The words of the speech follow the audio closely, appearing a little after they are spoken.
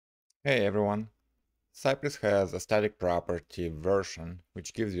Hey everyone! Cypress has a static property version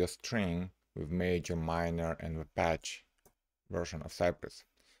which gives you a string with major, minor, and the patch version of Cypress.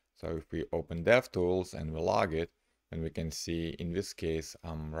 So if we open DevTools and we log it, then we can see in this case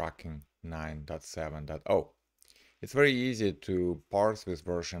I'm rocking 9.7.0. It's very easy to parse this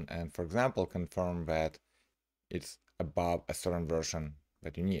version and, for example, confirm that it's above a certain version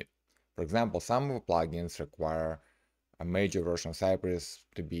that you need. For example, some of the plugins require a major version of Cypress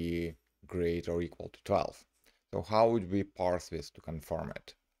to be greater or equal to 12. So how would we parse this to confirm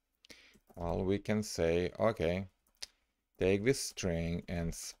it? Well, we can say, okay, take this string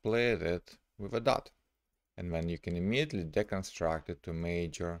and split it with a dot. And then you can immediately deconstruct it to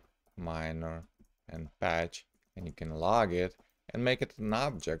major, minor, and patch, and you can log it and make it an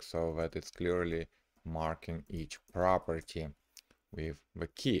object so that it's clearly marking each property with the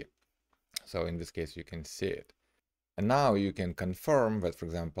key. So in this case, you can see it. And now you can confirm that, for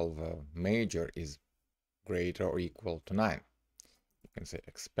example, the major is greater or equal to 9. You can say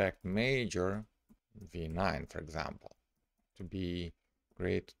expect major v9, for example, to be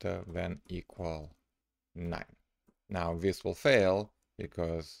greater than equal 9. Now this will fail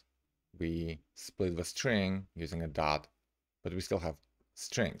because we split the string using a dot, but we still have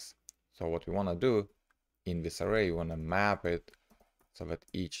strings. So what we want to do in this array, we want to map it so that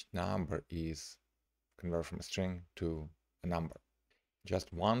each number is convert from a string to a number.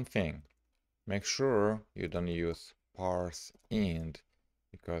 Just one thing, make sure you don't use parse int,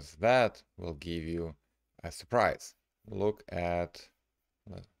 because that will give you a surprise. Look at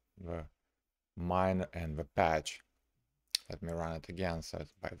the minor and the patch. Let me run it again so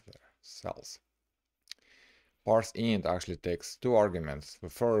it's by the cells. Parse int actually takes two arguments. The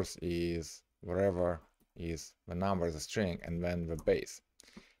first is wherever is the number as a string, and then the base.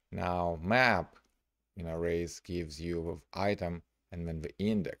 Now map in arrays gives you the item and then the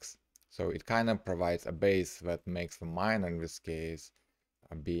index. So it kind of provides a base that makes the minor in this case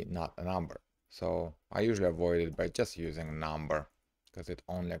be not a number. So I usually avoid it by just using a number because it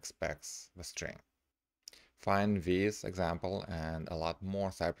only expects the string. Find this example and a lot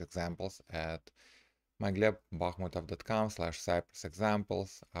more Cypress examples at myglebbakhmutov.com/Cypress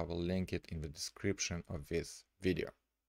examples. I will link it in the description of this video.